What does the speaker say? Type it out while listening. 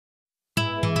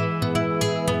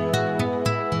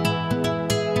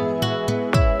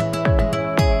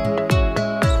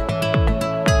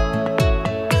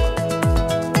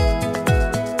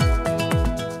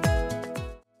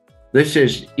This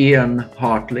is Ian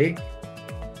Hartley.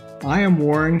 I am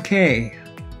Warren Kay.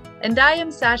 And I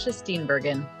am Sasha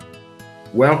Steenbergen.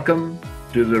 Welcome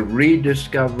to the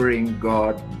Rediscovering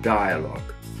God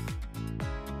Dialogue.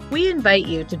 We invite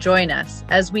you to join us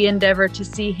as we endeavor to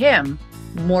see Him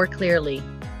more clearly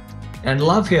And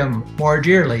love Him more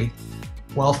dearly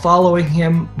while following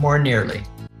Him more nearly.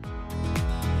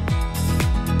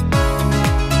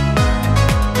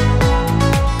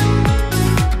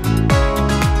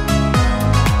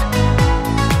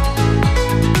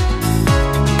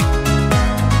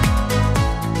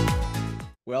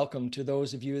 Welcome to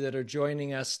those of you that are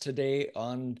joining us today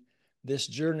on this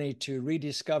journey to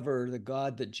rediscover the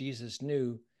God that Jesus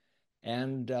knew,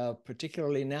 and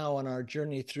particularly now on our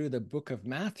journey through the book of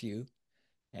Matthew.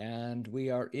 And we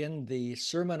are in the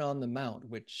Sermon on the Mount,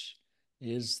 which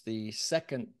is the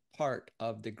second part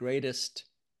of the greatest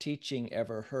teaching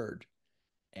ever heard.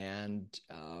 And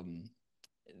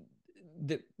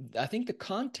I think the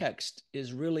context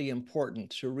is really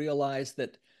important to realize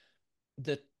that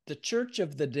the church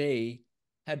of the day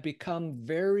had become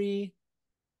very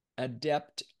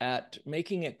adept at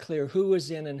making it clear who was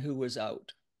in and who was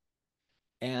out.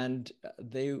 And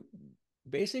they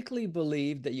basically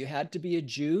believed that you had to be a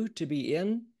Jew to be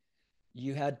in,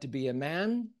 you had to be a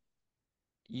man,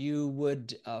 you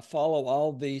would follow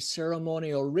all the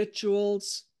ceremonial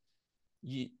rituals,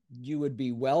 you would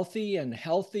be wealthy and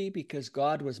healthy because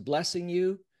God was blessing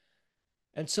you.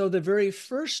 And so the very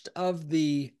first of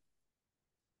the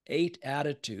 8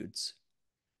 attitudes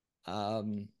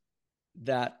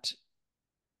that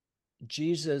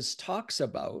Jesus talks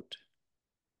about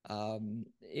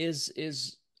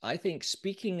is I think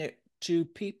speaking to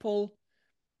people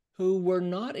who were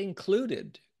not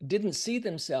included, didn't see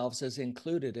themselves as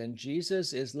included, and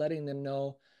Jesus is letting them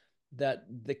know that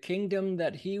the kingdom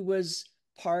that he was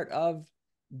part of,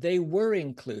 they were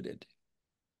included.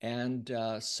 And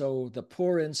so the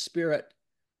poor in spirit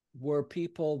were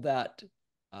people that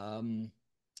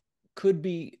could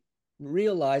be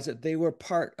realized that they were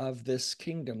part of this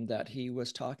kingdom that he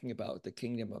was talking about, the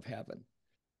kingdom of heaven.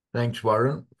 Thanks,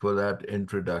 Warren, for that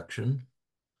introduction.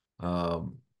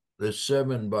 This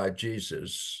sermon by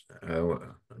Jesus,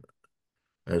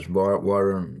 as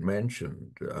Warren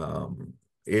mentioned,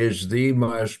 is the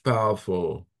most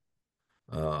powerful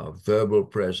verbal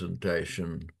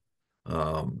presentation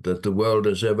that the world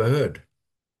has ever heard.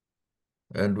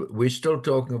 And we're still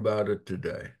talking about it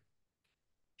today.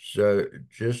 So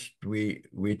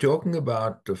we're talking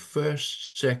about the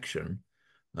first section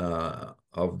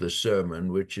of the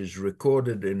sermon, which is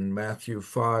recorded in Matthew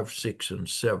 5, 6, and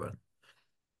 7.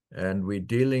 And we're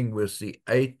dealing with the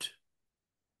 8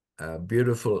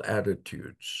 beautiful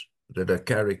attitudes that are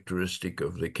characteristic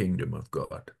of the kingdom of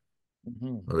God,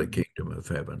 or the kingdom of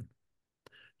heaven.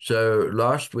 So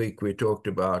last week we talked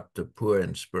about the poor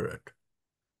in spirit.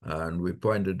 And we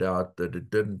pointed out that it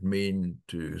didn't mean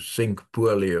to think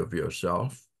poorly of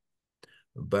yourself,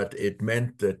 but it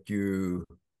meant that you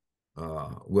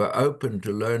were open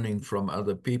to learning from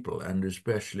other people, and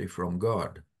especially from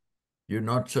God. You're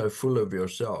not so full of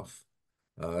yourself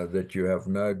that you have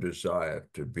no desire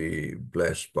to be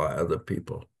blessed by other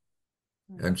people.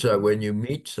 And so when you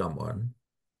meet someone,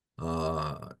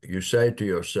 you say to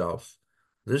yourself,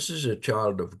 this is a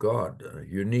child of God,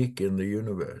 unique in the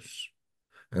universe.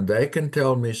 And they can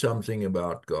tell me something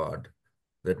about God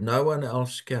that no one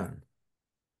else can.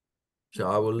 So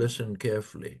I will listen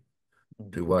carefully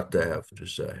to what they have to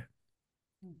say.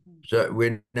 So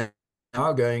we're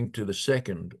now going to the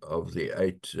second of the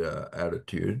 8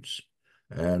 attitudes.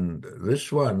 And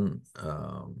this one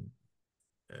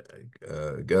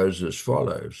goes as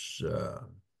follows.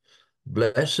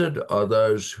 Blessed are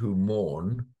those who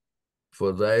mourn,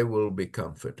 for they will be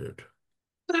comforted.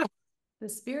 The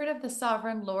Spirit of the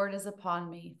Sovereign Lord is upon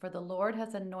me, for the Lord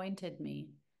has anointed me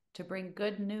to bring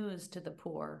good news to the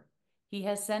poor. He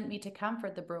has sent me to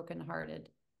comfort the brokenhearted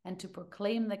and to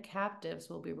proclaim the captives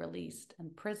will be released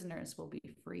and prisoners will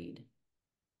be freed.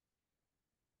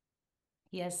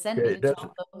 He has sent me to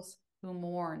tell those who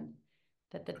mourn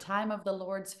that the time of the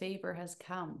Lord's favor has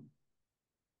come.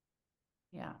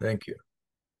 Yeah. Thank you.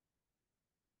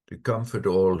 To comfort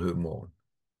all who mourn.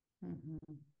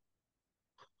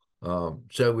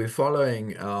 So we're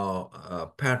following our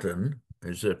pattern,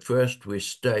 is that first we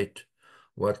state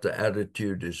what the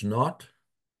attitude is not,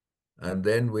 and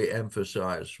then we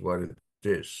emphasize what it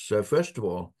is. So first of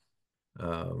all,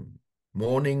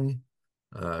 mourning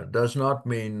does not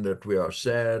mean that we are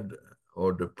sad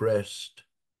or depressed.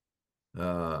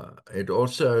 It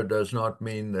also does not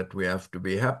mean that we have to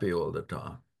be happy all the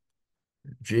time.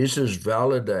 Jesus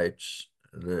validates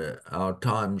our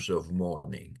times of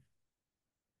mourning.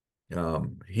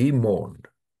 he mourned,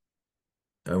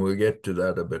 and we'll get to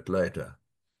that a bit later.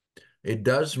 It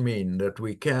does mean that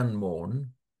we can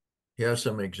mourn. Here are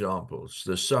some examples: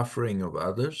 the suffering of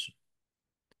others,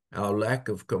 our lack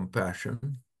of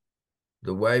compassion,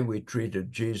 the way we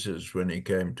treated Jesus when he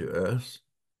came to earth,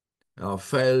 our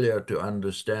failure to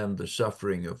understand the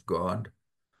suffering of God,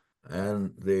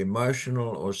 and the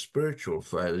emotional or spiritual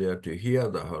failure to hear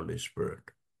the Holy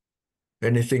Spirit.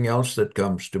 Anything else that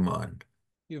comes to mind?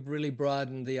 You've really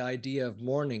broadened the idea of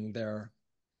mourning there,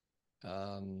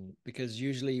 because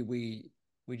usually we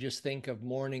just think of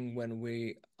mourning when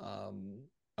we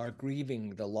are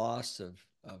grieving the loss of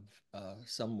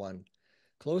someone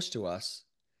close to us.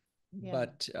 Yeah.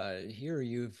 But here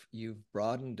you've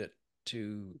broadened it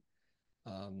to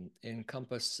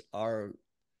encompass our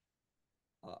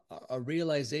a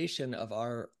realization of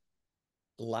our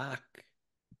lack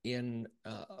in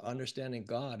understanding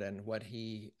God and what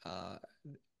He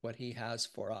has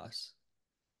for us.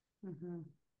 Mhm.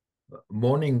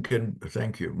 Mourning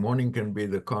can be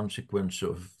the consequence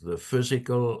of the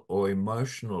physical or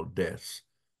emotional death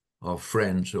of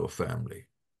friends or family.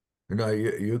 You know,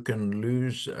 you can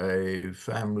lose a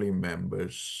family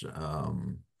member's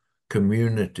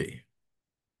community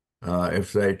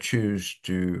if they choose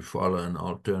to follow an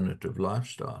alternative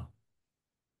lifestyle.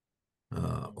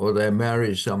 Or they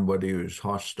marry somebody who's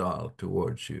hostile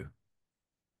towards you.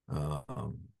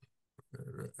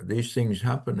 These things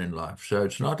happen in life. So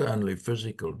it's not only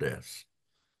physical death.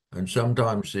 And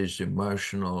sometimes these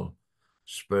emotional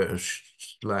slash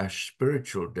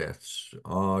spiritual deaths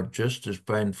are just as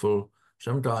painful,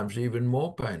 sometimes even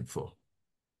more painful.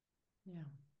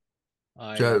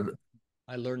 Yeah. So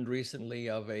I learned recently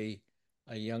of a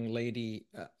young lady,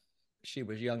 she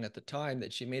was young at the time,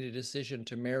 that she made a decision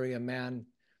to marry a man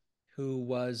who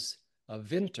was a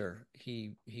vintner.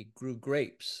 He grew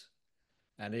grapes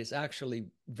and is actually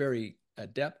very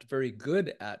adept, very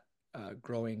good at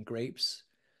growing grapes.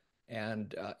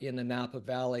 And in the Napa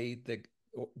Valley,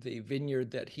 the vineyard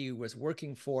that he was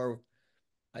working for,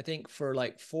 I think for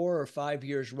like 4 or 5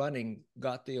 years running,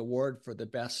 got the award for the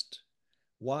best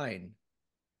wine.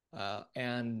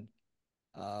 And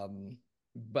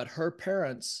but her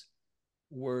parents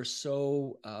were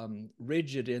so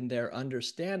rigid in their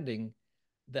understanding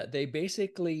that they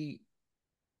basically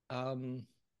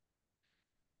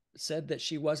said that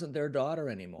she wasn't their daughter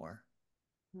anymore.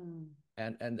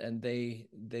 And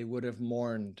they would have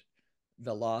mourned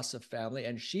the loss of family,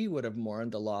 and she would have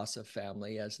mourned the loss of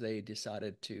family as they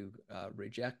decided to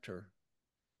reject her.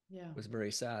 Yeah. It was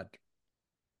very sad.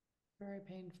 Very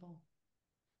painful.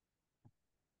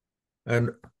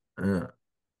 And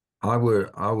I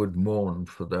would mourn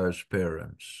for those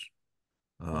parents,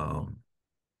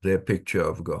 their picture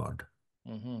of God.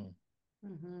 Mm-hmm.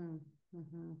 Mm-hmm.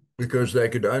 Mm-hmm. Because they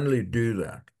could only do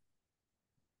that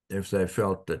if they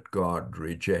felt that God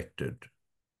rejected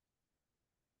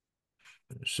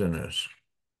sinners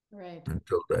Right.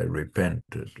 until they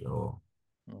repented or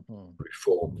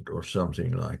reformed or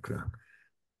something like that.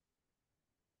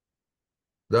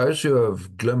 Those who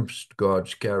have glimpsed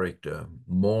God's character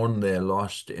mourn their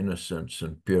lost innocence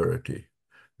and purity,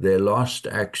 their lost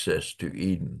access to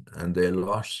Eden, and their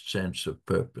lost sense of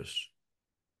purpose.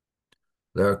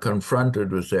 They are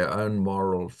confronted with their own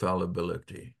moral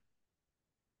fallibility.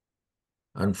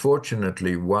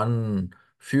 Unfortunately, one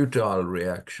futile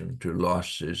reaction to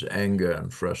loss is anger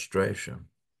and frustration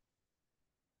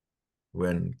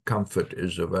when comfort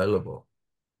is available.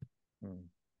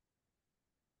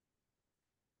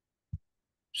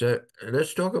 So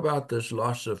let's talk about this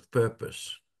loss of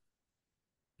purpose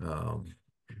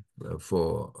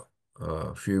for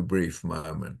a few brief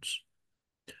moments.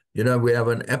 You know, we have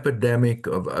an epidemic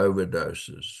of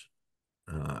overdoses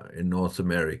in North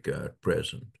America at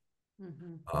present,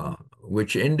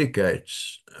 which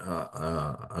indicates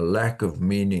a lack of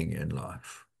meaning in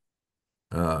life,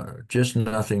 just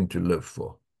nothing to live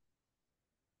for.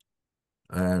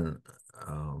 And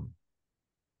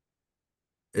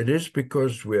it is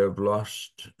because we have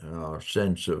lost our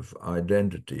sense of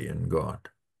identity in God,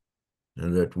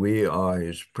 and that we are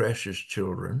His precious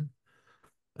children,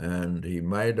 and He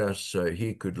made us so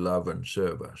He could love and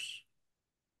serve us.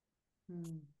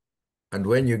 And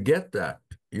when you get that,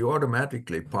 you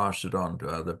automatically pass it on to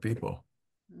other people.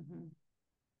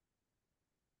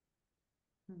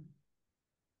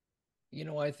 You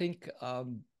know, I think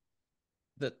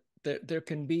that there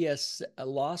can be a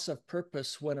loss of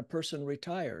purpose when a person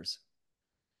retires.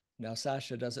 Now,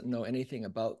 Sasha doesn't know anything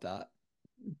about that.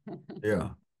 Yeah.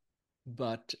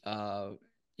 But,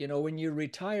 you know, when you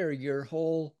retire, your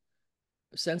whole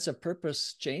sense of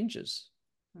purpose changes.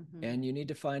 And you need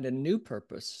to find a new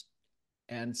purpose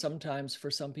And sometimes for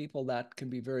some people that can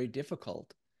be very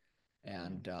difficult.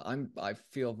 And I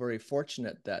feel very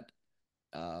fortunate that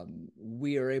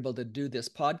we are able to do this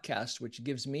podcast, which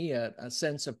gives me a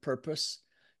sense of purpose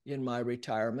in my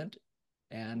retirement,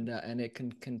 and it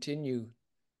can continue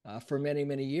for many,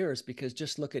 many years, because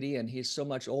just look at Ian. He's so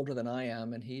much older than I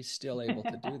am, and he's still able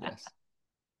to do this.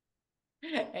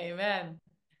 Amen.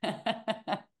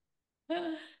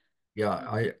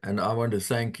 Yeah, I want to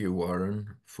thank you,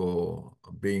 Warren, for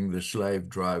being the slave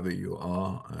driver you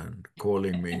are and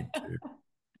calling me to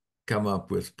come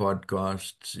up with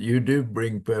podcasts. You do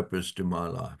bring purpose to my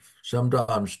life,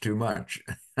 sometimes too much.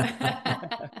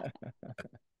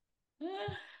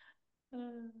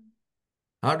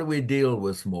 How do we deal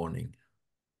with mourning?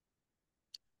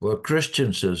 Well,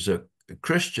 Christians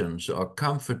are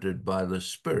comforted by the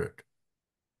Spirit.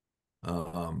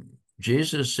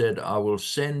 Jesus said, I will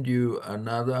send you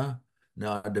another.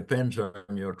 Now, it depends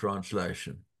on your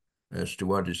translation as to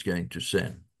what he's going to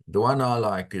send. The one I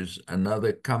like is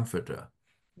another comforter.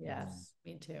 Yes,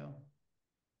 me too.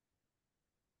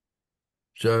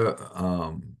 So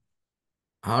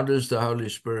how does the Holy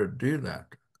Spirit do that?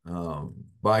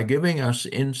 By giving us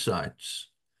insights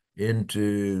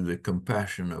into the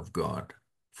compassion of God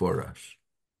for us.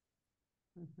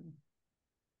 Mm-hmm.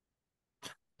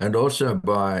 And also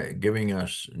by giving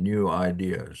us new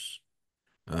ideas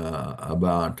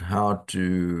about how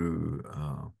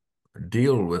to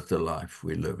deal with the life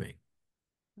we're living.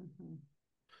 Mm-hmm.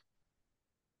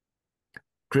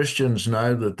 Christians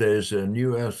know that there's a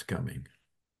new earth coming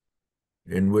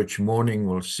in which mourning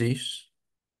will cease,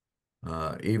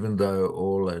 even though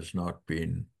all has not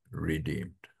been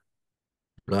redeemed.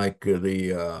 Like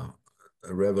the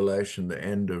Revelation, the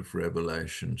end of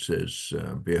Revelation says,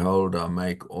 behold, I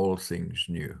make all things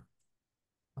new.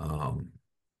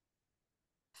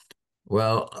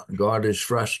 Well, God is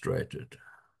frustrated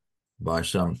by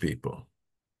some people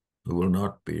who will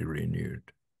not be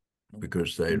renewed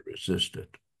because they resist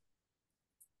it.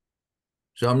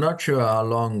 So I'm not sure how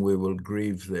long we will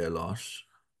grieve their loss,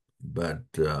 but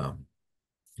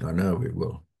I know we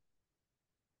will.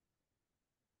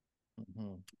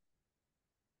 Mm-hmm.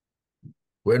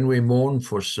 When we mourn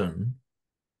for sin,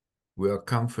 we are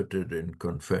comforted in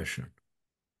confession.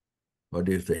 What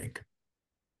do you think?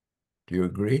 Do you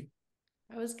agree?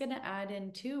 I was going to add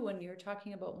in too, when you're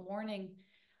talking about mourning,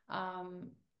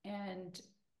 and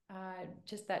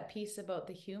just that piece about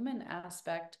the human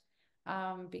aspect,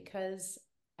 because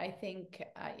I think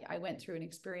I went through an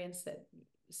experience that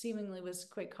seemingly was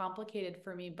quite complicated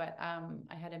for me, but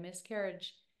I had a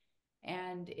miscarriage,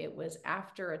 and it was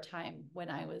after a time when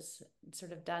I was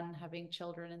sort of done having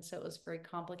children, and so it was very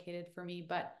complicated for me.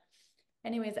 But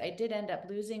anyways, I did end up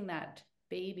losing that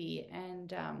baby,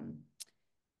 and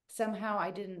somehow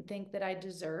I didn't think that I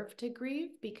deserved to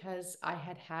grieve, because I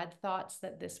had had thoughts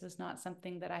that this was not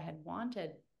something that I had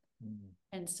wanted.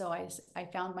 And so I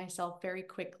found myself very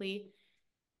quickly,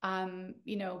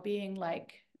 being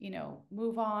like,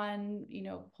 move on,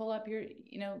 pull up your,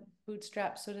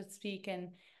 bootstraps, so to speak, and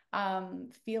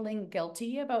feeling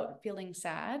guilty about feeling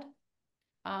sad,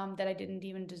 that I didn't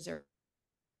even deserve.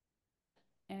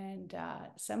 And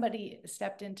somebody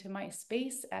stepped into my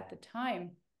space at the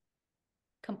time,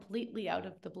 completely out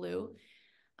of the blue.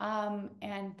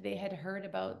 And they had heard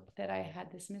about that I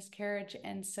had this miscarriage.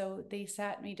 And so they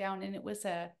sat me down, and it was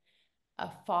a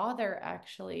father,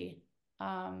 actually.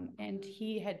 And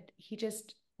he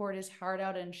just poured his heart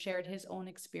out and shared his own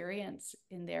experience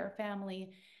in their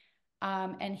family.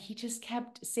 And he just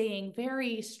kept saying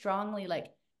very strongly,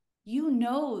 like,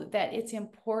 that it's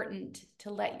important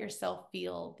to let yourself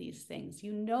feel these things.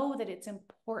 That it's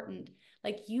important.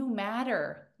 Like, you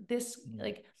matter.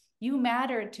 Like, you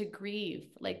matter to grieve.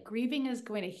 Like, grieving is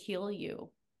going to heal you.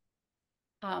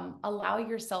 Allow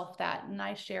yourself that. And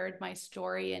I shared my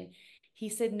story, and he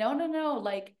said, no,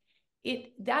 like,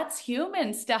 that's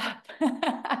human stuff.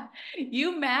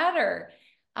 You matter.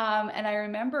 And I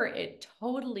remember it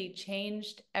totally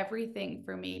changed everything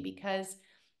for me, because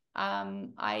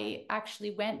I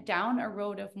actually went down a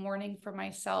road of mourning for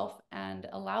myself and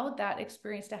allowed that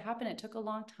experience to happen. It took a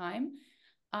long time,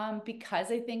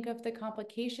 because I think of the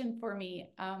complication for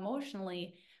me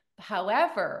emotionally.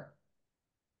 However,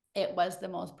 it was the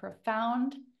most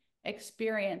profound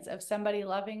experience of somebody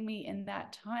loving me in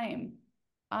that time.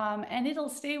 And it'll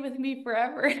stay with me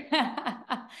forever.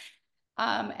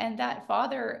 And that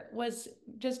father was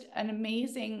just an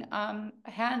amazing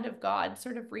hand of God,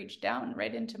 sort of reached down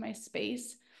right into my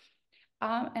space.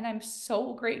 And I'm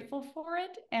so grateful for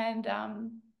it. And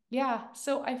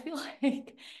so I feel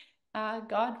like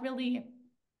God really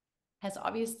has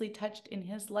obviously touched in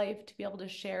his life to be able to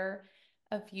share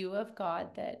a view of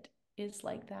God that is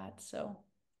like that. So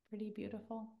pretty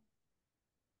beautiful.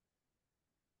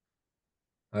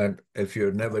 And if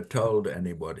you'd never told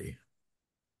anybody,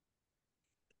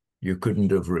 you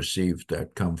couldn't have received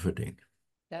that comforting.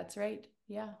 That's right.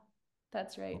 Yeah,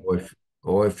 that's right.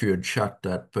 Or if you'd shut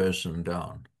that person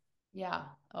down. Yeah.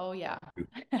 Oh, yeah.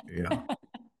 Yeah.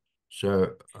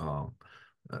 So,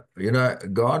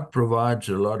 God provides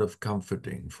a lot of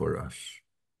comforting for us.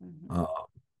 Mhm.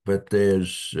 But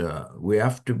we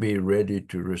have to be ready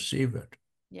to receive it.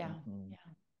 Yeah. Mhm.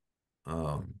 Yeah.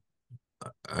 Um,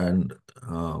 and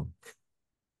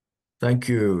thank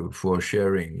you for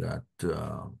sharing that,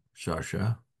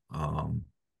 Sasha.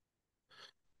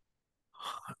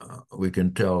 We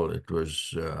can tell it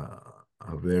was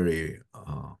a very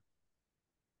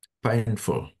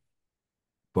painful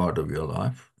part of your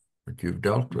life, but you've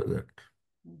dealt with it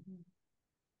Mhm.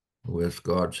 with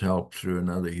God's help through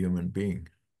another human being.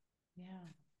 Yeah.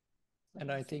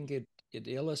 And I think it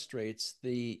illustrates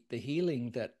the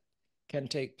healing that can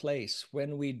take place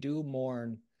when we do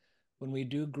mourn, when we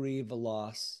do grieve a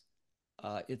loss.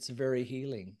 It's very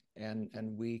healing,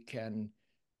 and we can,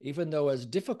 even though as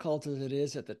difficult as it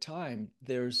is at the time,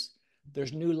 there's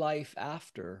new life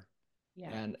after,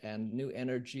 Yeah. and new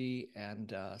energy,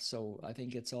 and so I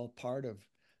think it's all part of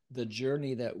the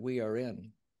journey that we are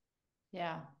in.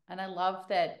 Yeah. And I love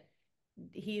that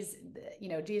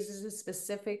Jesus is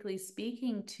specifically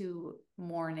speaking to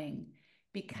mourning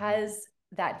because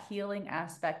that healing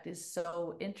aspect is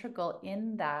so integral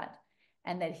in that,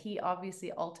 and that he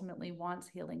obviously ultimately wants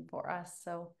healing for us.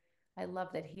 So I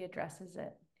love that he addresses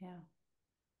it. Yeah.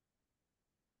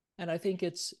 And I think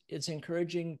it's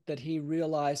encouraging that he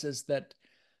realizes that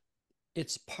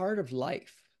it's part of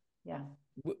life. Yeah.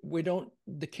 We don't,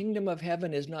 the kingdom of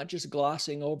heaven is not just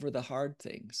glossing over the hard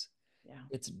things. Yeah.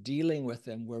 It's dealing with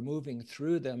them. We're moving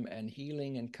through them and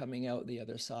healing and coming out the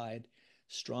other side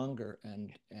stronger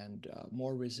and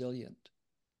more resilient.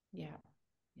 Yeah.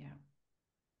 Yeah.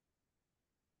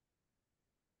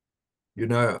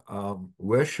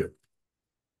 Worship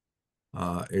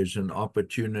is an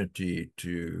opportunity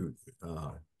to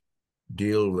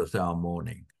deal with our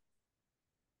mourning.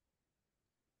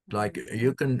 Like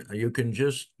you can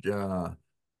just have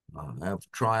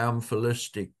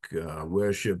triumphalistic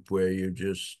worship where you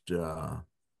just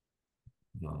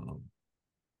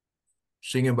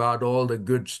sing about all the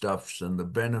good stuffs and the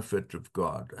benefit of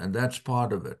God, and that's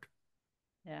part of it.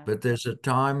 Yeah. But there's a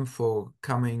time for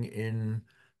coming in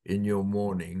your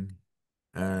mourning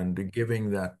and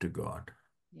giving that to God.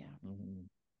 Yeah. Mm-hmm.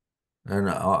 And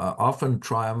often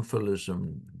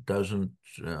triumphalism doesn't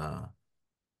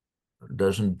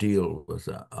deal with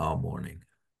our mourning.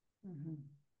 Mm-hmm.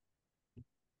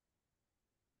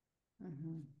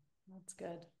 Mm-hmm. That's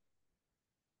good.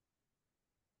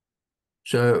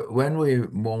 So when we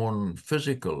mourn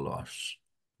physical loss,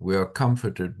 we are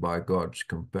comforted by God's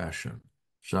compassion.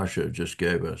 Sasha just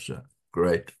gave us a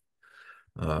great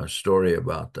story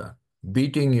about that.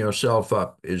 Beating yourself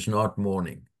up is not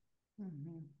mourning.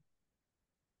 Mm-hmm.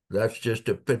 That's just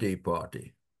a pity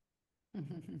party.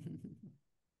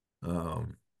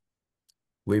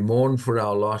 We mourn for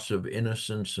our loss of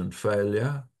innocence and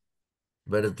failure,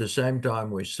 but at the same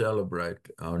time, we celebrate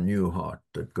our new heart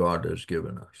that God has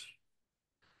given us.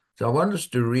 So I want us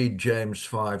to read James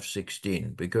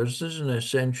 5:16 because this is an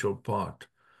essential part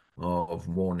of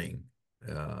mourning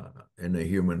in a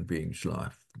human being's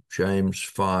life. James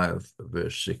 5,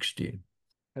 verse 16.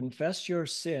 Confess your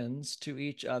sins to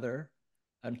each other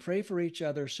and pray for each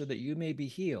other so that you may be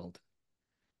healed.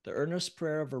 The earnest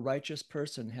prayer of a righteous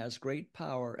person has great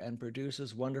power and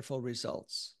produces wonderful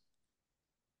results.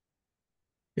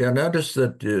 Yeah, notice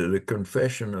that the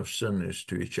confession of sin is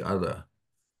to each other.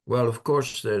 Well, of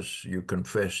course, you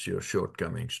confess your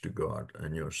shortcomings to God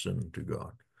and your sin to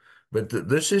God. But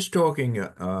this is talking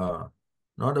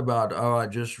not about, oh, I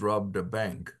just robbed a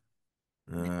bank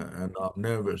and I'm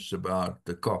nervous about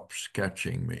the cops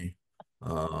catching me,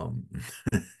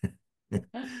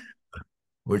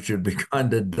 which would be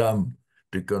kind of dumb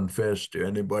to confess to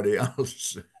anybody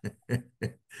else.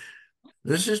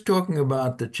 This is talking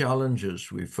about the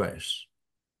challenges we face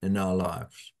in our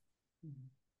lives.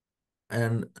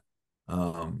 And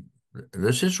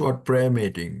this is what prayer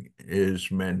meeting is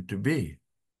meant to be.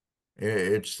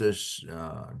 It's this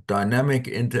dynamic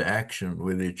interaction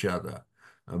with each other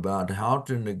about how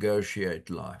to negotiate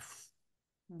life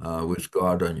with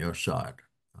God on your side.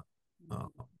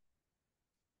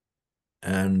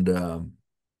 And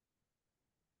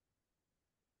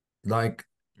like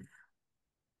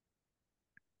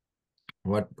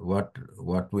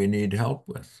what we need help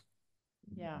with.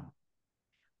 Yeah.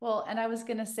 Well, and I was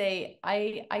going to say,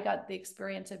 I got the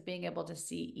experience of being able to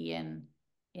see Ian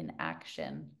in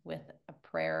action with a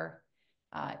prayer.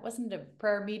 It wasn't a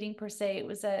prayer meeting per se. It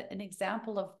was an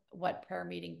example of what prayer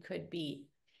meeting could be.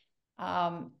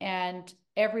 And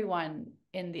everyone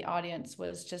in the audience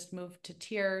was just moved to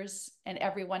tears, and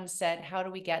everyone said, "How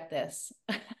do we get this?"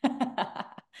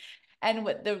 And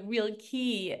what the real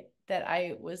key that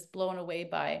I was blown away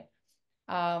by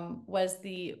was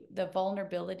the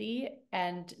vulnerability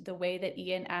and the way that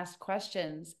Ian asked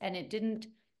questions, and it didn't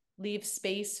leave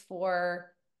space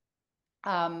for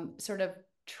sort of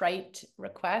trite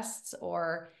requests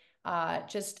or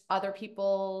just other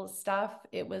people's stuff.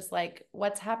 It was like,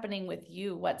 what's happening with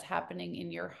you? What's happening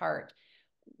in your heart?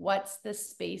 What's the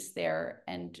space there?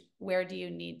 And where do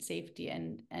you need safety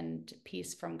and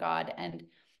peace from God, and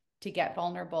to get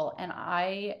vulnerable? And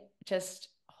I just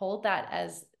hold that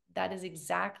as that is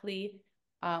exactly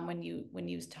when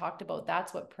you talked about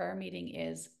that's what prayer meeting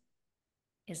is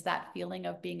that feeling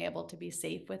of being able to be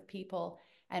safe with people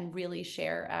and really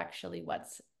share actually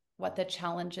what the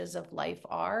challenges of life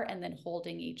are, and then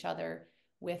holding each other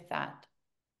with that.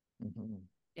 Mm-hmm.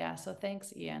 Yeah. So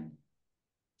thanks, Ian.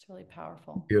 It's really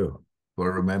powerful. Thank you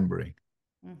for remembering.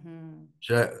 Mm-hmm.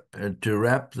 So to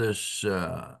wrap this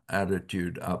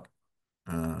attitude up,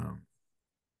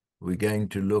 we're going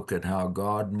to look at how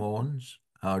God mourns,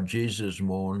 how Jesus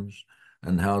mourns,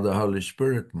 and how the Holy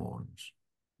Spirit mourns.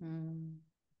 Mm.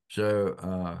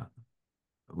 So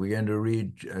we're going to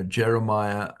read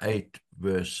Jeremiah 8,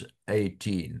 verse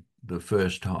 18, the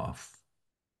first half.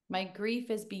 My grief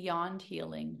is beyond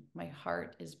healing. My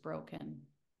heart is broken.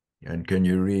 And can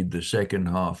you read the second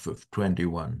half of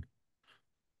 21?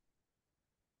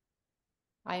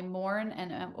 I mourn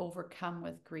and am overcome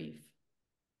with grief.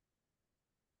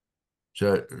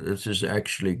 So this is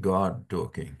actually God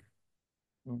talking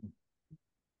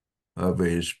over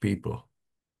his people.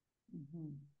 Mm-hmm.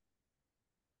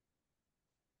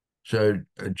 So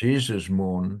Jesus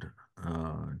mourned,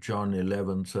 John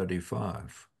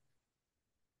 11:35.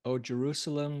 O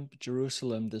Jerusalem,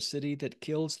 Jerusalem, the city that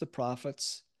kills the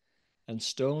prophets and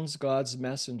stones God's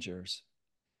messengers.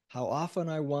 How often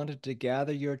I wanted to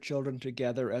gather your children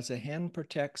together as a hen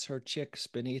protects her chicks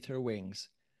beneath her wings,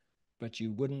 but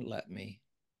you wouldn't let me.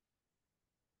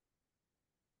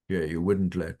 Yeah, you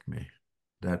wouldn't let me.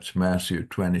 That's Matthew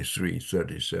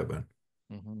 23:37.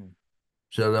 Mm-hmm.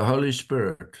 So the Holy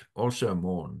Spirit also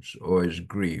mourns or is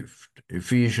grieved.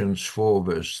 Ephesians 4,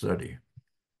 verse 30.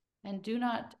 And do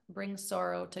not bring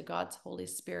sorrow to God's Holy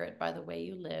Spirit by the way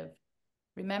you live.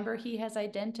 Remember, he has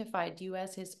identified you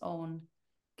as his own,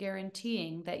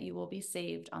 guaranteeing that you will be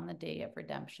saved on the day of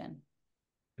redemption.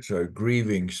 So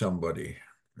grieving somebody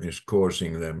is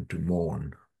causing them to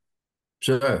mourn.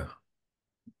 So,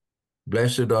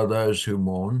 blessed are those who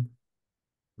mourn.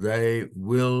 They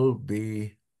will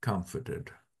be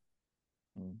comforted.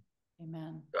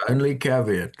 Amen. The only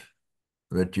caveat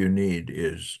that you need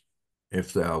is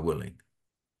if they are willing.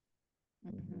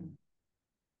 Mm-hmm.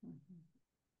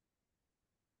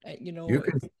 You know, You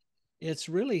can, it's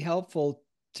really helpful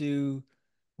to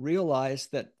realize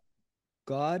that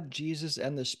God, Jesus,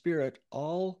 and the Spirit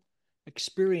all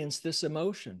experience this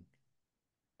emotion.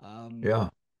 yeah.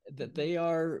 That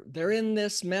they're in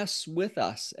this mess with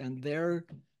us, and they're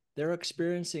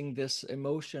experiencing this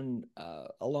emotion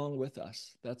along with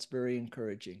us. That's very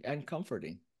encouraging and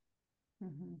comforting.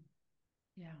 Mm-hmm.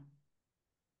 Yeah.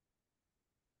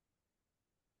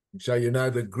 So, you know,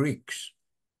 the Greek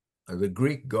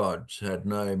gods had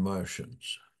no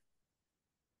emotions.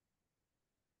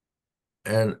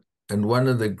 And one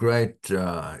of the great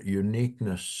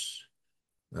uniqueness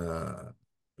of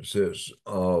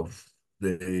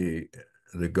the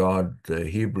God the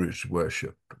Hebrews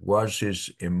worshipped was his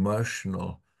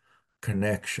emotional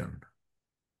connection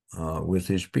with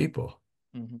his people.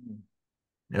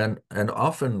 Mm-hmm. And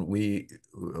often we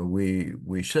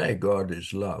say God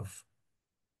is love,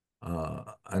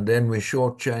 and then we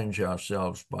shortchange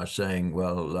ourselves by saying,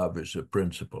 well, love is a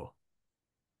principle.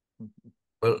 Mm-hmm.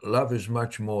 Well, love is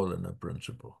much more than a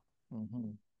principle.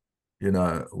 Mm-hmm. You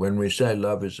know, when we say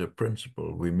love is a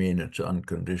principle, we mean it's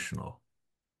unconditional.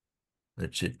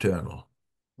 It's eternal.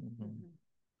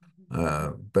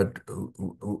 Mm-hmm. But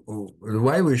the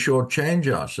way we shortchange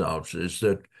ourselves is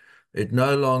that it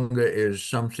no longer is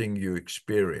something you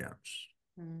experience.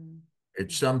 Mm-hmm.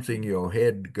 It's something your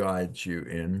head guides you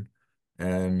in,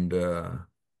 and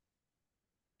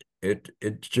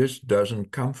it just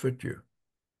doesn't comfort you.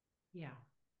 Yeah.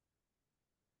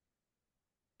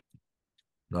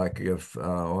 Like if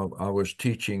I was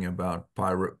teaching about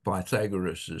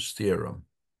Pythagoras' theorem.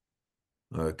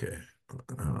 Okay.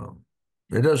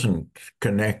 It doesn't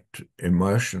connect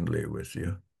emotionally with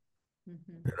you.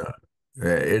 Mhm. You know,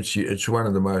 it's one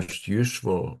of the most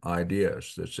useful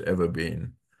ideas that's ever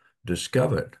been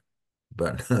discovered,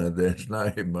 but there's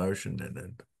no emotion in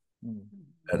it. Mm.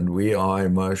 And we are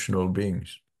emotional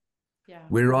beings. Yeah.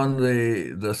 We're on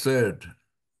the third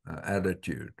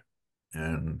attitude,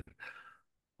 and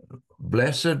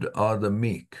blessed are the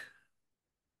meek,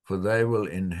 for they will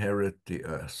inherit the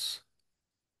earth.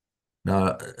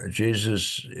 Now,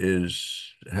 Jesus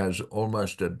has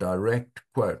almost a direct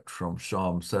quote from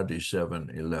Psalm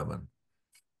 37:11.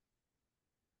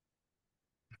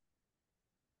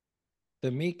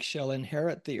 The meek shall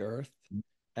inherit the earth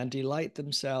and delight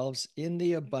themselves in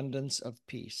the abundance of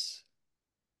peace.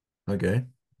 Okay,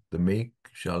 the meek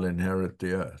shall inherit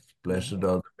the earth. Blessed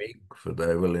are the meek, for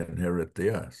they will inherit the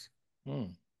earth.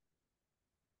 Mm.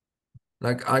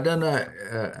 Like, I don't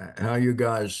know how you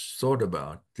guys thought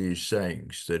about these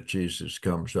sayings that Jesus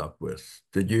comes up with.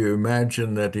 Did you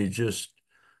imagine that he just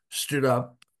stood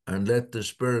up and let the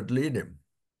Spirit lead him?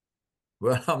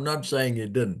 Well, I'm not saying he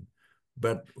didn't,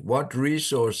 but what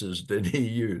resources did he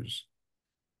use?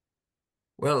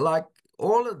 Well, like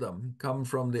all of them come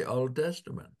from the Old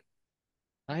Testament.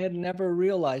 I had never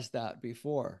realized that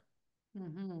before.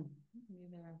 Mm-hmm.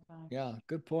 Neither have I. Yeah,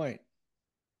 good point.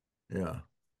 Yeah.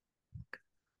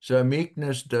 So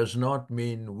meekness does not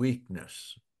mean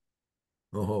weakness.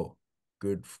 Oh,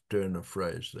 good turn of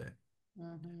phrase there.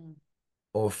 Mm-hmm.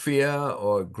 Or fear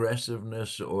or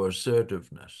aggressiveness or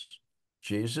assertiveness.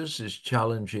 Jesus is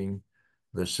challenging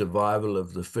the survival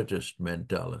of the fittest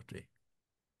mentality.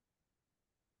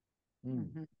 Mm.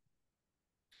 Mm-hmm.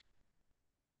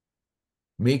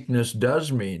 Meekness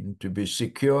does mean to be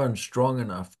secure and strong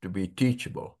enough to be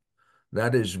teachable.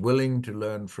 That is, willing to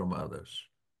learn from others.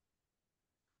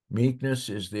 Meekness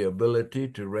is the ability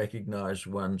to recognize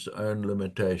one's own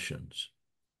limitations.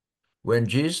 When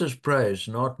Jesus prays,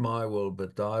 "Not my will,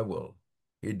 but thy will,"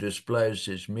 he displays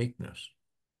his meekness.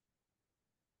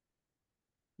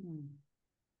 Mm-hmm.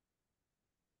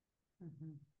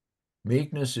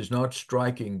 Meekness is not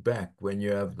striking back when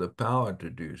you have the power to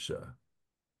do so.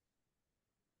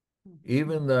 Mm-hmm.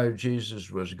 Even though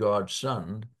Jesus was God's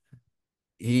son,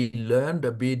 he learned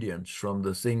obedience from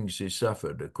the things he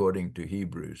suffered, according to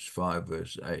Hebrews 5,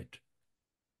 verse 8.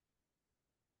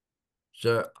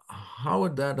 So how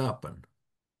would that happen?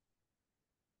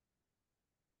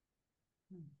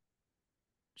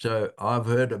 So I've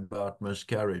heard about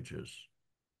miscarriages,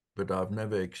 but I've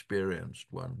never experienced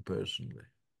one personally.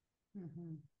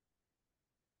 Mm-hmm.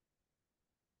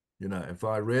 You know, if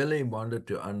I really wanted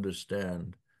to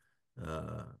understand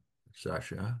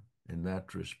Sasha in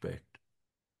that respect,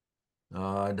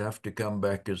 I'd have to come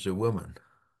back as a woman.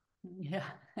 Yeah.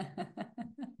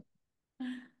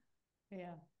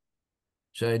 Yeah.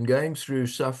 So in going through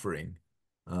suffering,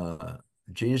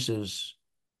 Jesus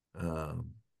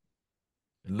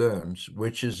learns,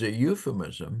 which is a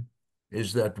euphemism,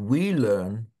 is that we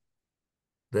learn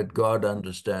that God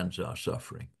understands our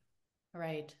suffering.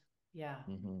 Right. Yeah.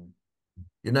 Mm-hmm.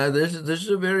 You know, this is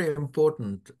a very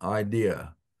important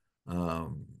idea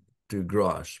to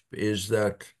grasp, is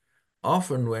that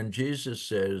often when Jesus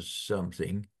says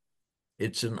something,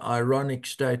 it's an ironic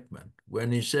statement.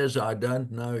 When he says, "I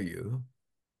don't know you,"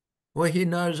 well, he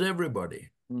knows everybody.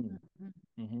 Mm.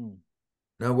 Mm-hmm. Mm-hmm.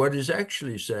 Now, what he's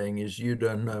actually saying is, "You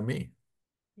don't know me."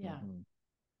 Yeah. Mm-hmm.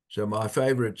 So my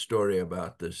favorite story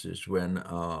about this is when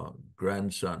our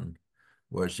grandson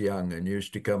was young and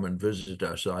used to come and visit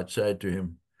us, I'd say to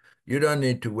him, "You don't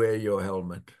need to wear your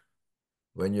helmet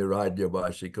when you ride your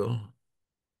bicycle.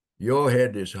 Your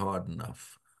head is hard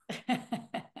enough."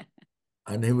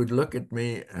 And he would look at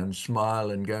me and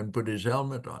smile and go and put his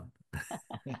helmet on.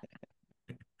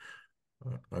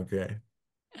 Okay.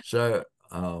 So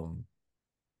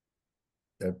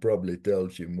that probably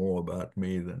tells you more about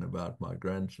me than about my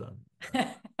grandson.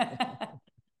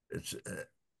 It's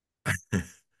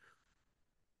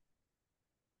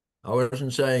I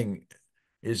wasn't saying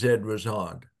his head was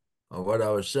hard. What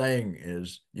I was saying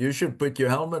is, you should put your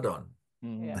helmet on.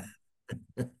 Mm-hmm. Yeah.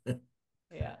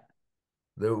 Yeah.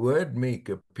 The word meek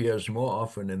appears more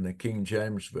often in the King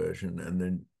James Version and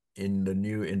then in the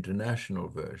New International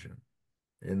Version.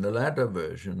 In the latter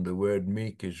version, the word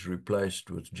meek is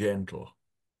replaced with gentle.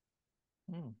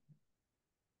 Mm.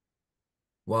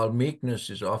 While meekness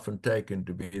is often taken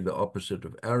to be the opposite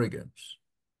of arrogance,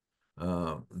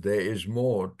 there is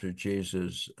more to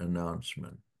Jesus'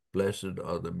 announcement. Blessed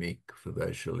are the meek, for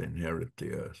they shall inherit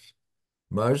the earth.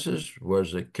 Moses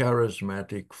was a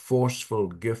charismatic, forceful,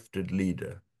 gifted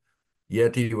leader,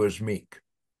 yet he was meek.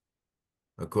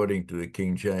 According to the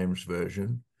King James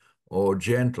Version, or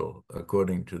gentle,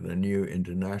 according to the New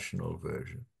International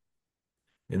Version.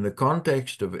 In the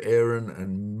context of Aaron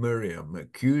and Miriam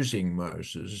accusing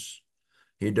Moses,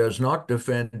 he does not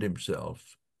defend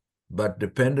himself, but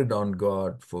depended on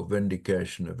God for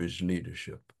vindication of his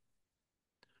leadership.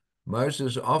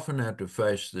 Moses often had to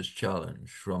face this challenge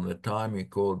from the time he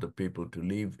called the people to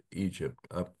leave Egypt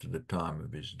up to the time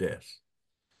of his death.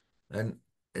 And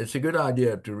it's a good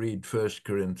idea to read 1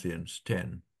 Corinthians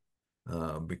 10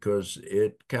 because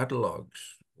it catalogs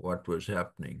what was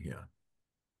happening here.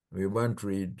 We won't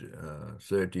read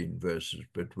 13 verses,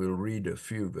 but we'll read a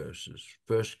few verses.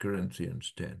 1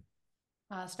 Corinthians 10.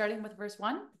 Starting with verse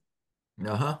 1.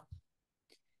 Uh-huh.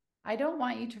 I don't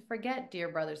want you to forget, dear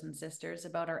brothers and sisters,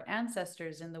 about our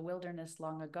ancestors in the wilderness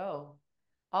long ago.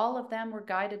 All of them were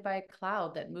guided by a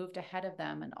cloud that moved ahead of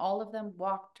them, and all of them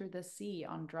walked through the sea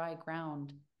on dry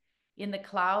ground. In the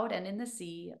cloud and in the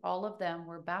sea, all of them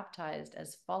were baptized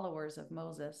as followers of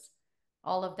Moses.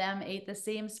 All of them ate the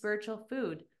same spiritual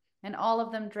food, and all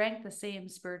of them drank the same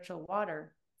spiritual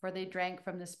water, for they drank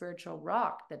from the spiritual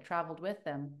rock that traveled with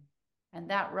them, and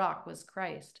that rock was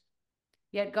Christ.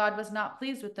 Yet God was not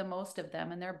pleased with the most of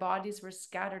them, and their bodies were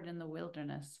scattered in the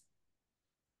wilderness.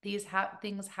 These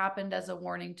things happened as a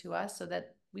warning to us so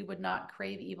that we would not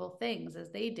crave evil things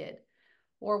as they did,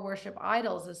 or worship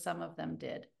idols as some of them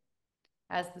did.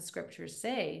 As the scriptures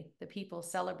say, the people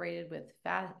celebrated with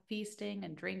feasting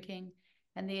and drinking,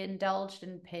 and they indulged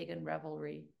in pagan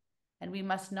revelry. And we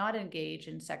must not engage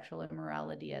in sexual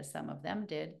immorality as some of them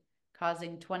did,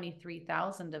 causing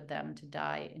 23,000 of them to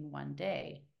die in one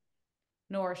day.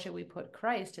 Nor should we put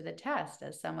Christ to the test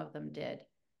as some of them did,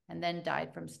 and then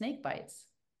died from snake bites.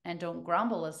 And don't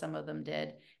grumble as some of them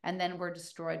did, and then were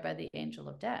destroyed by the angel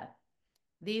of death.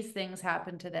 These things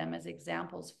happened to them as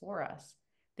examples for us.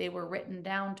 They were written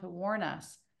down to warn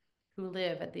us who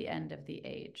live at the end of the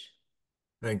age.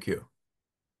 Thank you.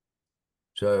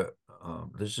 So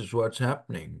this is what's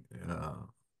happening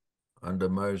under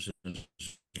Moses'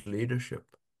 leadership.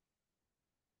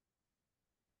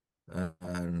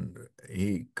 And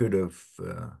he could have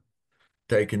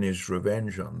taken his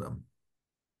revenge on them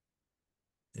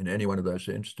in any one of those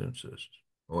instances,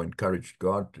 or encouraged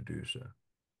God to do so.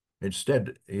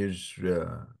 Instead,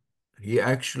 he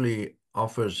actually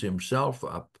offers himself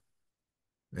up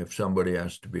if somebody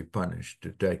has to be punished,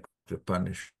 to take the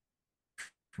punishment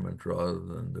rather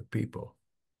than the people.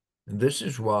 And this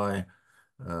is why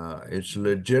it's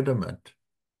legitimate,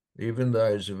 even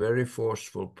though he's a very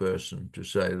forceful person, to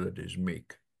say that he's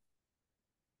meek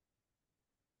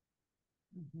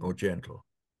or gentle.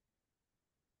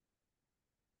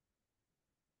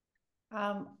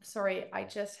 Sorry, I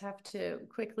just have to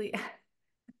quickly,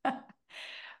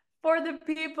 for the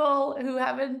people who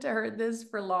haven't heard this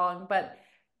for long, but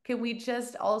can we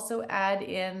just also add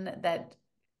in that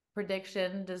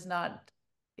prediction does not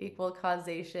equal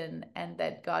causation, and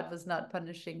that God was not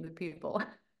punishing the people?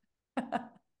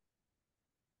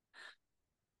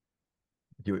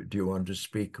 Do you want to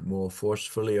speak more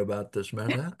forcefully about this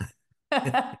matter?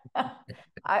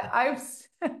 I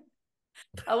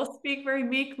will speak very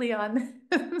meekly on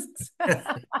this.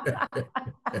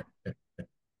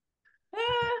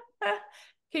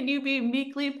 Can you be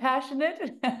meekly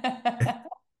passionate?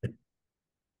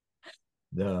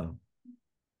 No.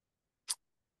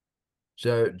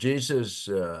 So Jesus'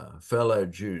 fellow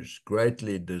Jews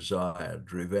greatly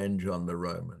desired revenge on the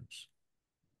Romans.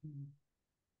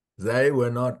 They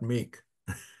were not meek.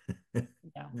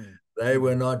 They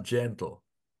were not gentle.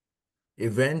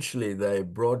 Eventually, they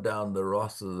brought down the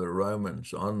wrath of the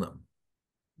Romans on them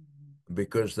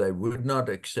because they would not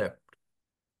accept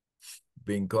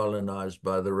being colonized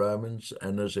by the Romans,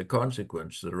 and as a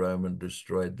consequence, the Roman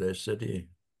destroyed their city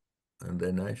and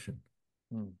their nation.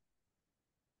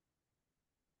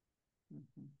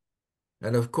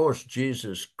 And of course,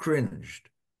 Jesus cringed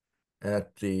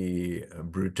at the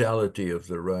brutality of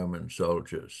the Roman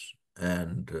soldiers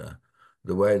and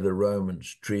the way the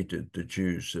Romans treated the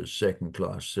Jews as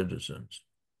second-class citizens.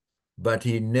 But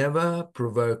he never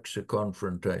provokes a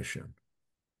confrontation.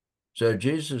 So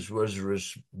Jesus was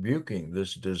rebuking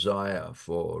this desire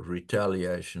for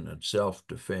retaliation and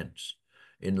self-defense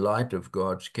in light of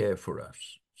God's care for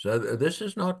us. So this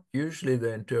is not usually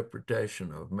the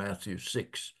interpretation of Matthew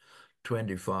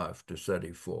 6:25 to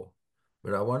 34.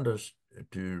 But I want us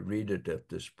to read it at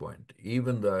this point,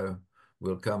 even though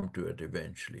we'll come to it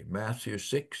eventually. Matthew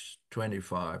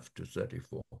 6:25 to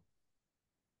 34.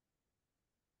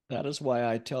 That is why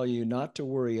I tell you not to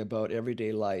worry about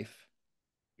everyday life,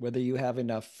 whether you have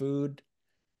enough food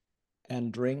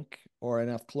and drink or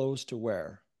enough clothes to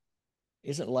wear.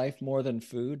 Isn't life more than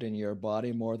food and your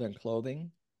body more than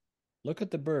clothing? Look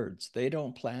at the birds. They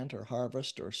don't plant or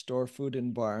harvest or store food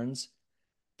in barns,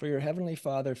 for your heavenly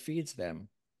Father feeds them.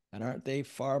 And aren't you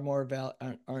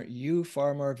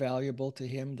far more valuable to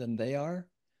him than they are?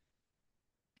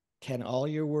 Can all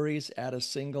your worries add a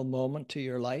single moment to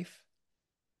your life?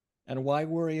 And why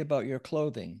worry about your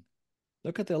clothing?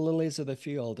 Look at the lilies of the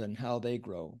field and how they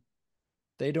grow.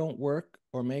 They don't work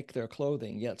or make their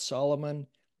clothing, yet Solomon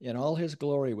in all his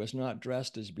glory was not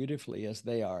dressed as beautifully as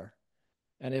they are.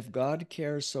 And if God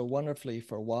cares so wonderfully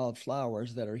for wild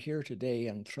flowers that are here today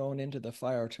and thrown into the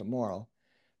fire tomorrow,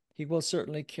 he will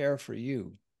certainly care for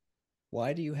you.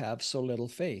 Why do you have so little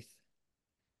faith?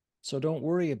 So don't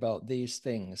worry about these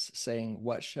things, saying,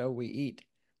 what shall we eat?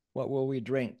 What will we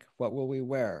drink? What will we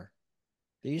wear?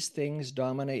 These things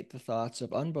dominate the thoughts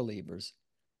of unbelievers,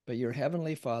 but your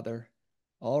heavenly Father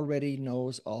already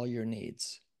knows all your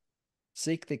needs.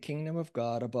 Seek the kingdom of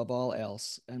God above all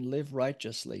else and live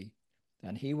righteously,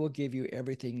 and he will give you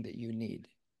everything that you need.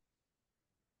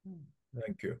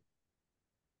 Thank you.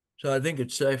 So I think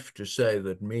it's safe to say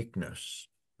that meekness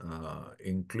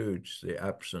includes the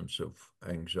absence of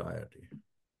anxiety.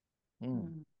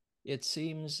 It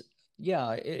seems,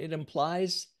 yeah, it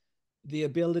implies the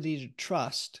ability to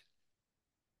trust.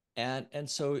 And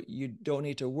so you don't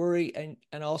need to worry,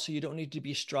 and also you don't need to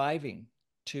be striving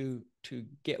to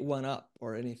get one up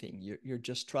or anything. You're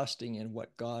just trusting in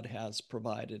what God has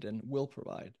provided and will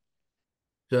provide.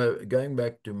 So going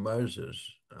back to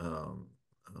Moses,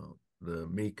 the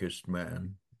meekest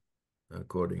man,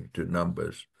 according to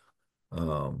Numbers,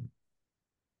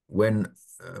 when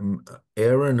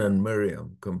Aaron and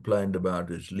Miriam complained about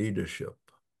his leadership,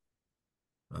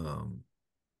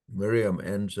 Miriam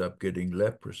ends up getting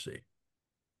leprosy.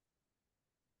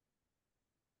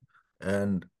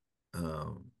 And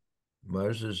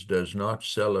Moses does not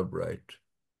celebrate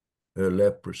her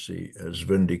leprosy as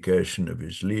vindication of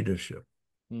his leadership,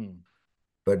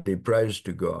 but he prays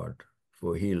to God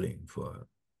for healing for her.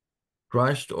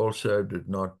 Christ also did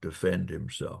not defend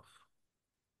himself.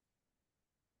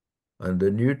 And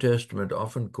the New Testament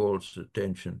often calls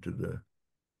attention to the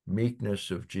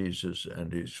meekness of Jesus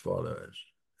and his followers,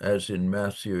 as in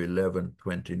Matthew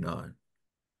 11:29.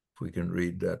 If we can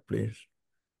read that, please.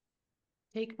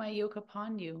 Take my yoke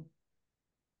upon you.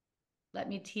 Let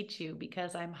me teach you,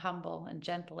 because I'm humble and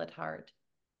gentle at heart,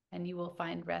 and you will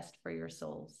find rest for your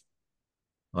souls.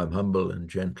 I'm humble and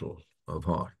gentle of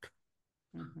heart.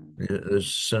 There's a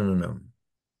synonym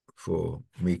for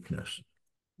meekness.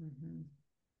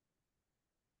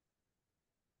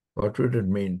 What would it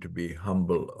mean to be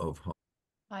humble of heart?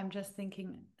 I'm just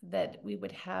thinking that we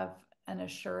would have an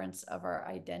assurance of our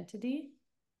identity,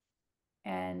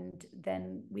 and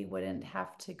then we wouldn't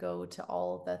have to go to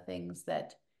all the things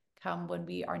that come when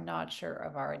we are not sure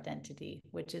of our identity,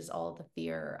 which is all the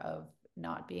fear of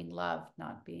not being loved,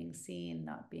 not being seen,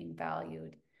 not being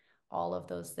valued, all of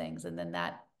those things. And then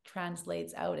that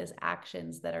translates out as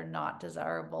actions that are not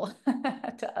desirable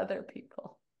to other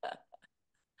people.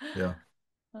 Yeah,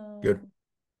 good.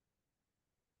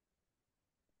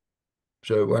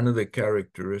 So one of the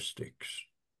characteristics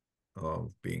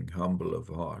of being humble of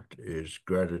heart is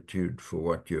gratitude for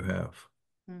what you have.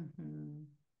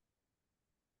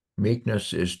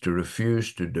 Meekness is to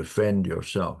refuse to defend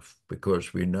yourself,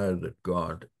 because we know that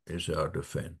God is our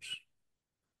defense.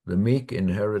 The meek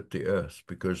inherit the earth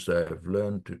because they have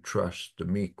learned to trust the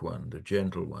meek one, the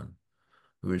gentle one,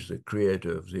 who is the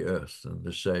creator of the earth and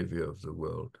the savior of the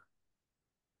world.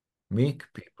 Meek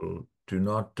people do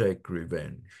not take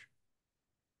revenge.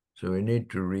 So we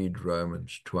need to read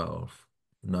Romans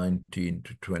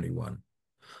 12:19-21,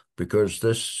 because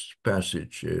this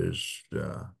passage is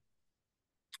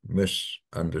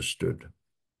misunderstood.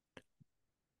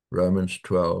 Romans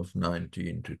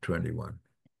 12:19-21.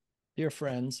 Dear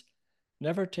friends,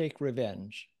 never take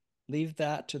revenge. Leave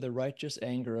that to the righteous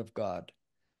anger of God.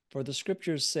 For the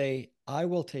scriptures say, I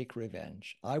will take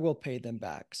revenge. I will pay them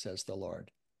back, says the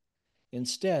Lord.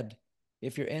 Instead,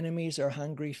 if your enemies are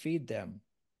hungry, feed them.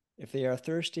 If they are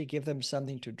thirsty, give them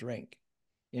something to drink.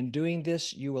 In doing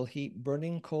this, you will heap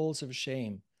burning coals of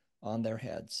shame on their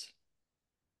heads.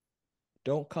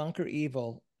 Don't conquer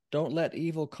evil. Don't let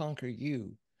evil conquer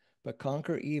you, but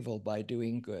conquer evil by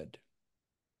doing good.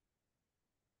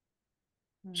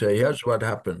 So here's what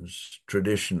happens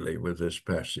traditionally with this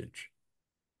passage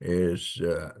is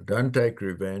don't take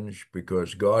revenge,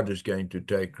 because God is going to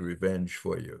take revenge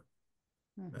for you.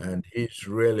 And he's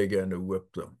really going to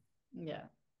whip them. Yeah.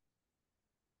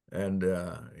 And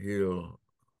he'll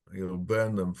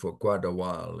burn them for quite a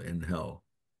while in hell.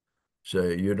 So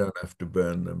you don't have to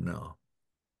burn them now.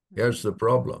 Here's the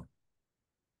problem.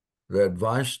 The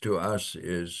advice to us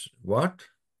is what?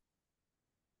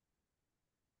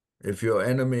 If your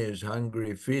enemy is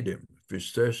hungry, feed him. If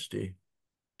he's thirsty,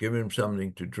 give him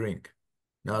something to drink.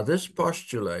 Now, this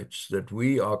postulates that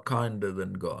we are kinder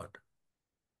than God.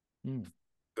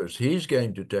 Because he's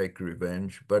going to take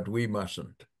revenge, but we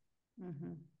mustn't.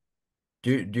 Mm-hmm.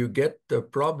 Do you get the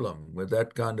problem with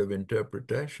that kind of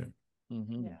interpretation?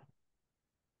 Yeah.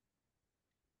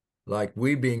 Like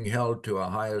we being held to a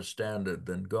higher standard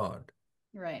than God.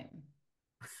 Right.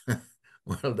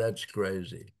 Well, that's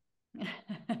crazy.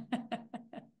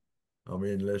 I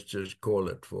mean, let's just call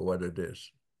it for what it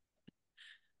is.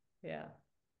 Yeah.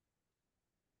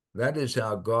 That is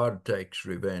how God takes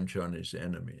revenge on his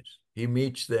enemies. He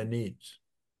meets their needs.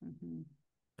 Mm-hmm.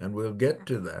 And we'll get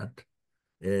to that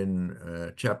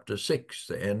in chapter 6,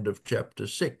 the end of chapter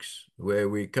 6, where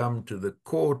we come to the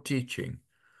core teaching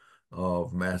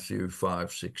of Matthew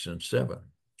 5, 6, and 7.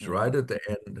 It's right at the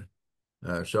end,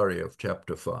 of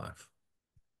chapter 5.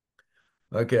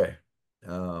 Okay,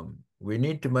 we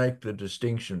need to make the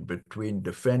distinction between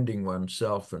defending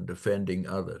oneself and defending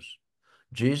others.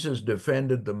 Jesus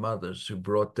defended the mothers who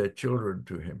brought their children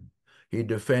to him. He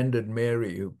defended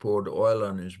Mary, who poured oil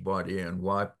on his body and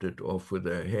wiped it off with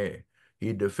her hair.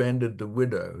 He defended the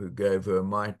widow who gave her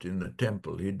mite in the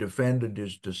temple. He defended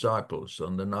his disciples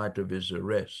on the night of his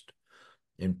arrest.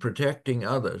 In protecting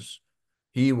others,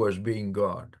 he was being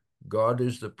God. God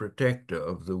is the protector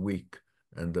of the weak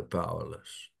and the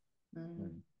powerless.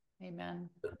 Amen.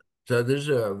 So this is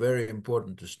a very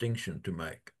important distinction to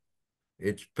make.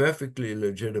 It's perfectly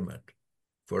legitimate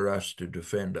for us to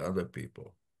defend other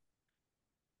people.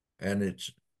 And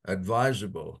it's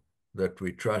advisable that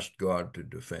we trust God to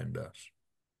defend us.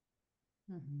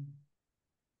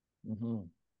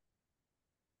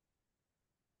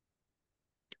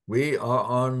 We are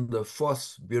on the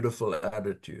fourth beautiful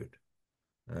attitude,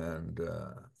 and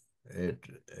it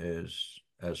is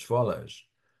as follows.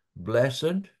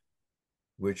 Blessed,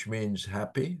 which means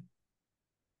happy,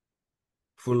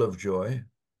 full of joy,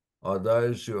 are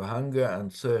those who hunger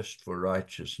and thirst for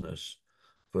righteousness,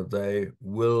 for they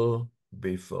will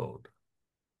be filled.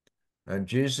 And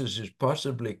Jesus is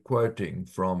possibly quoting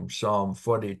from Psalm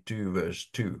 42, verse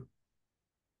 2.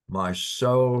 My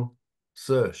soul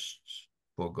thirsts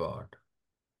for God.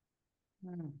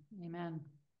 Amen.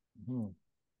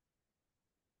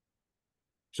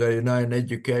 So, in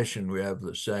education, we have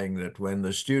the saying that when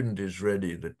the student is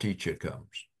ready, the teacher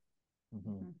comes.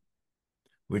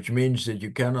 Which means that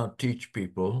you cannot teach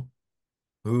people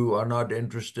who are not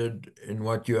interested in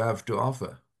what you have to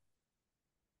offer.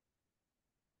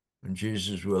 And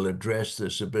Jesus will address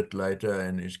this a bit later,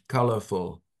 and his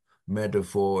colorful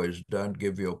metaphor is don't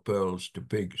give your pearls to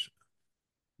pigs.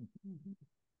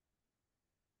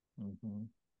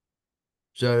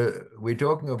 So we're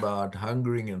talking about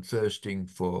hungering and thirsting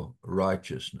for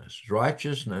righteousness.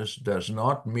 Righteousness does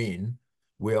not mean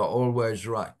we are always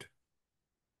right.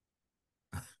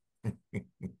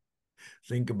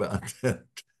 Think about that.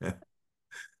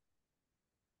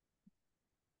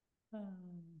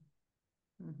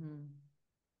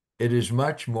 It is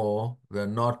much more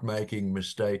than not making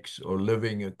mistakes or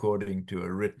living according to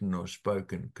a written or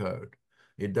spoken code.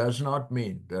 It does not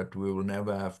mean that we will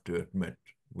never have to admit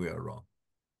we are wrong.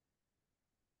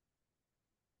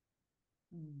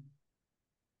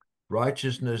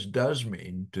 Righteousness does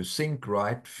mean to think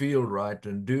right, feel right,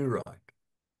 and do right.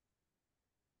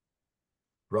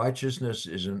 Righteousness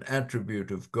is an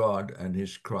attribute of God and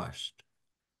his Christ.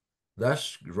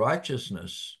 Thus,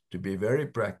 righteousness, to be very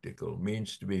practical,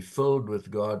 means to be filled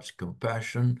with God's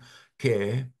compassion,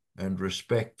 care, and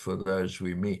respect for those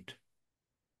we meet.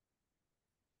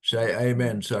 Say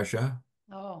amen, Sasha.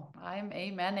 Oh, I'm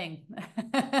amening.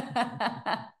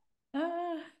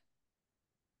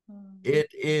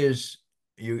 It is,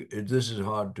 this is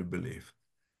hard to believe.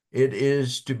 It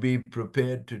is to be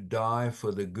prepared to die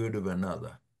for the good of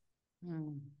another.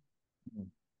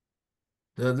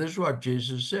 So this is what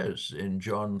Jesus says in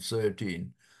John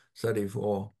 13,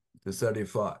 34 to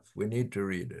 35. We need to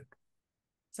read it.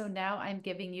 So now I'm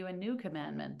giving you a new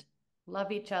commandment.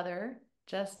 Love each other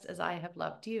just as I have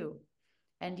loved you,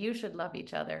 and you should love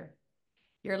each other.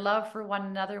 Your love for one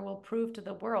another will prove to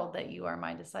the world that you are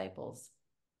my disciples.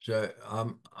 So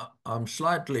I'm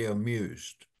slightly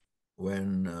amused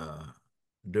when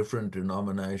different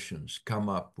denominations come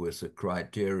up with a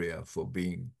criteria for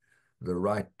being the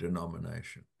right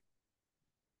denomination.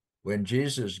 When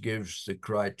Jesus gives the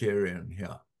criterion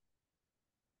here,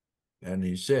 and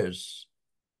he says,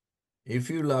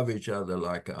 if you love each other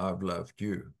like I've loved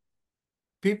you,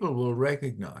 people will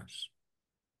recognize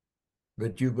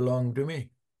that you belong to me.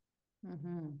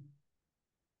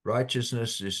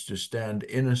 Righteousness is to stand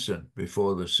innocent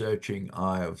before the searching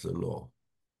eye of the law.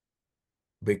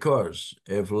 Because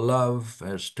if love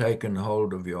has taken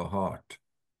hold of your heart,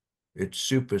 it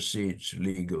supersedes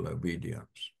legal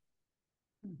obedience.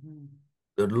 Mhm.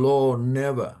 The law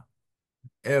never,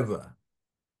 ever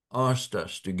asked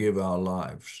us to give our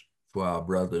lives for our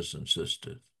brothers and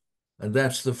sisters. And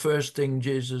that's the first thing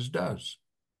Jesus does.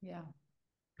 Yeah.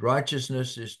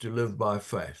 Righteousness is to live by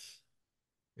faith.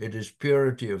 It is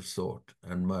purity of thought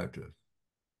and motive.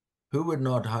 Who would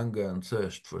not hunger and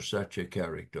thirst for such a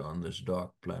character on this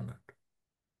dark planet?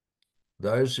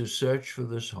 Those who search for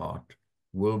this heart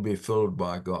will be filled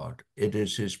by God. It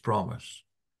is his promise.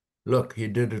 Look, he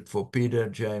did it for Peter,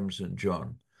 James, and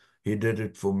John. He did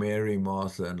it for Mary,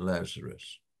 Martha, and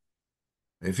Lazarus.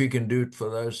 If he can do it for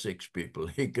those 6 people,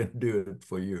 he can do it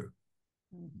for you.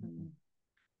 Mhm.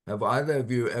 Have either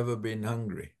of you ever been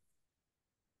hungry?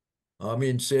 I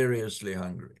mean, seriously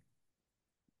hungry.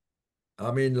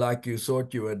 I mean, like you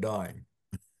thought you were dying.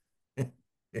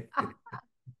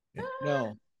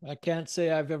 No, I can't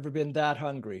say I've ever been that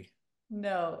hungry.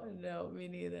 No, me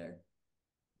neither.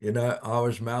 You know, I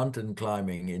was mountain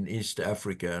climbing in East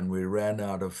Africa and we ran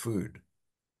out of food.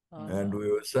 Oh, And no.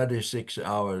 we were 36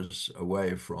 hours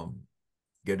away from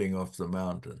getting off the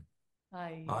mountain.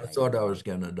 Ay, I ay, thought I was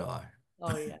going to die.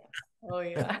 Oh, yeah. Oh,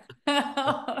 yeah.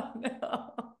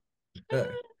 Oh,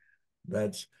 no.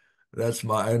 That's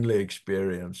my only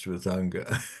experience with hunger.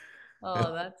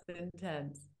 Oh, that's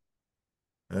intense.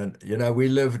 And, you know, we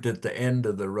lived at the end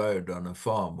of the road on a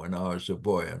farm when I was a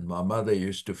boy, and my mother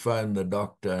used to phone the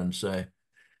doctor and say,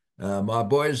 my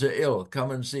boys are ill,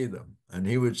 come and see them. And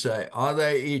he would say, are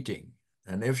they eating?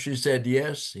 And if she said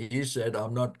yes, he said,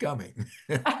 I'm not coming.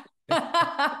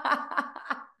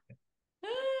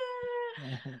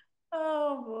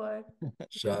 Oh, boy.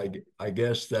 So I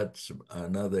guess that's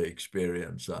another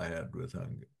experience I had with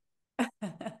hunger.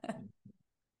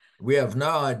 We have no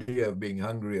idea of being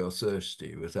hungry or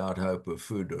thirsty without hope of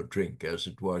food or drink, as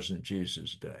it was in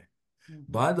Jesus' day.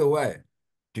 By the way,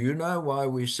 do you know why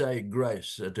we say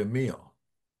grace at a meal?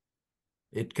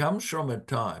 It comes from a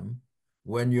time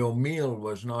when your meal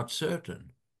was not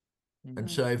certain. And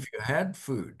so if you had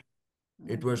food,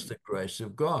 it was the grace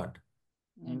of God.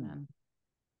 Amen.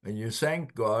 And you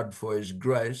thank God for his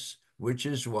grace, which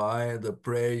is why the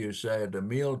prayer you say at a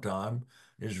mealtime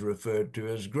is referred to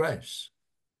as grace.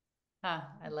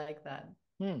 Ah, I like that.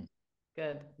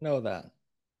 Good. Know that.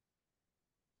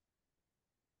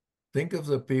 Think of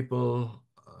the people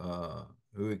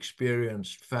who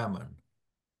experienced famine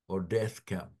or death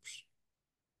camps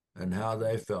and how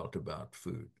they felt about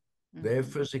food. Their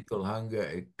physical hunger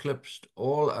eclipsed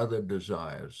all other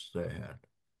desires they had.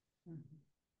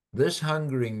 This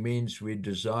hungering means we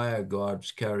desire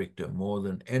God's character more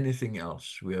than anything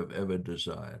else we have ever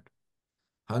desired.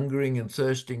 Hungering and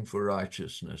thirsting for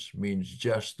righteousness means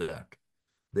just that.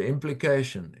 The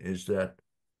implication is that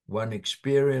one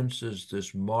experiences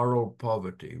this moral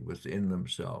poverty within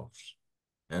themselves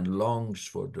and longs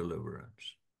for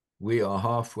deliverance. We are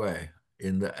halfway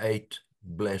in the 8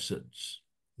 blesseds,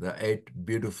 the 8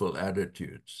 beautiful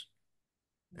attitudes.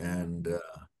 And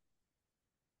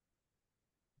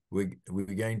we're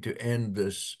going to end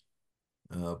this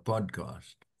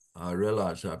podcast. I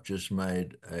realize I've just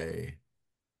made a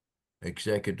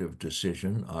executive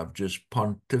decision. I've just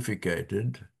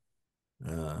pontificated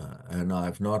and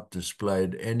I've not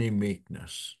displayed any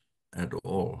meekness at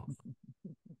all.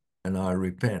 And I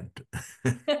repent.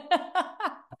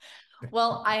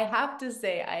 Well, I have to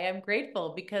say, I am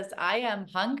grateful because I am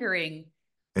hungering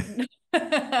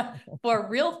for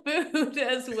real food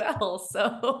as well.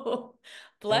 So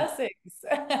blessings.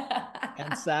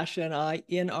 And Sasha and I,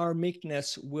 in our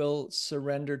meekness, will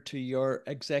surrender to your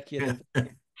executive.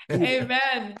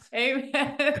 Amen.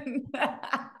 Amen.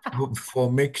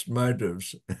 For mixed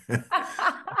motives.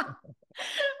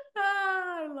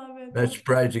 I love it. Let's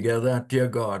pray together. Dear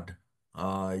God,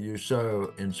 you're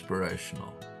so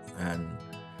inspirational and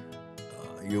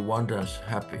you want us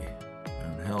happy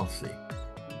and healthy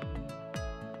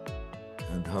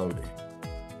and holy.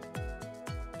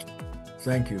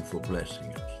 Thank you for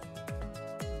blessing us.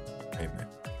 Amen.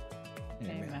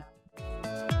 Amen.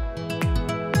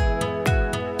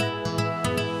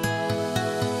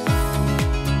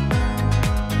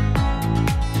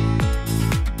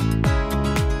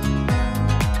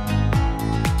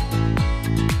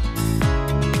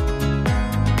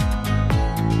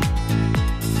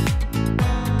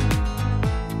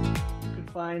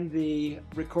 Find the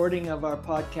recording of our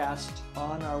podcast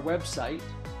on our website,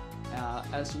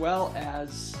 as well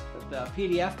as the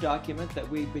PDF document that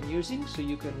we've been using, so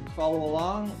you can follow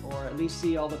along or at least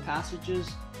see all the passages.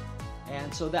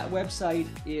 And so that website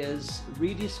is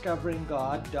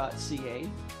rediscoveringgod.ca.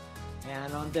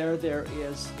 And on there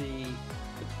is the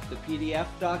PDF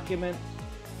document,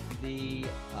 the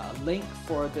link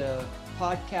for the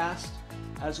podcast,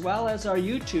 as well as our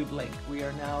YouTube link. We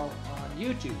are now on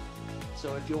YouTube.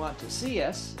 So if you want to see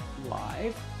us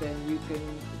live, then you can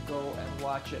go and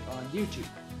watch it on YouTube.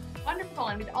 Wonderful.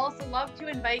 And we'd also love to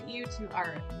invite you to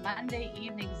our Monday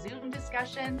evening Zoom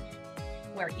discussion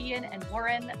where Ian and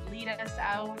Warren lead us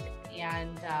out.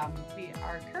 And we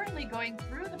are currently going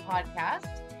through the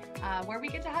podcast where we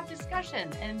get to have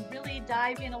discussion and really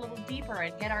dive in a little deeper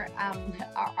and get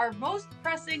our most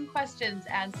pressing questions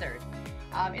answered.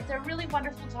 It's a really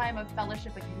wonderful time of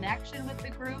fellowship and connection with the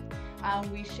group.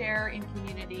 We share in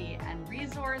community and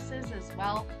resources as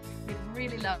well. We'd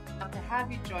really love to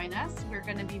have you join us. We're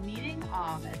going to be meeting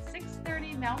at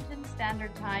 6:30 Mountain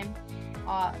Standard Time.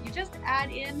 You just add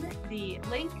in the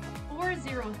link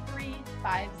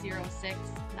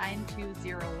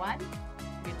 403-506-9201.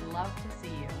 We'd love to see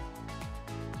you.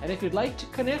 And if you'd like to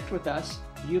connect with us,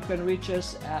 you can reach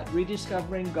us at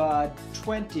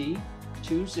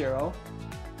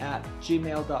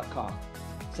rediscoveringgod2020@gmail.com.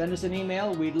 Send us an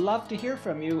email. We'd love to hear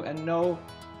from you and know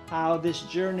how this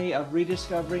journey of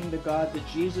rediscovering the God that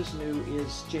Jesus knew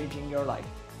is changing your life.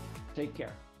 Take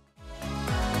care.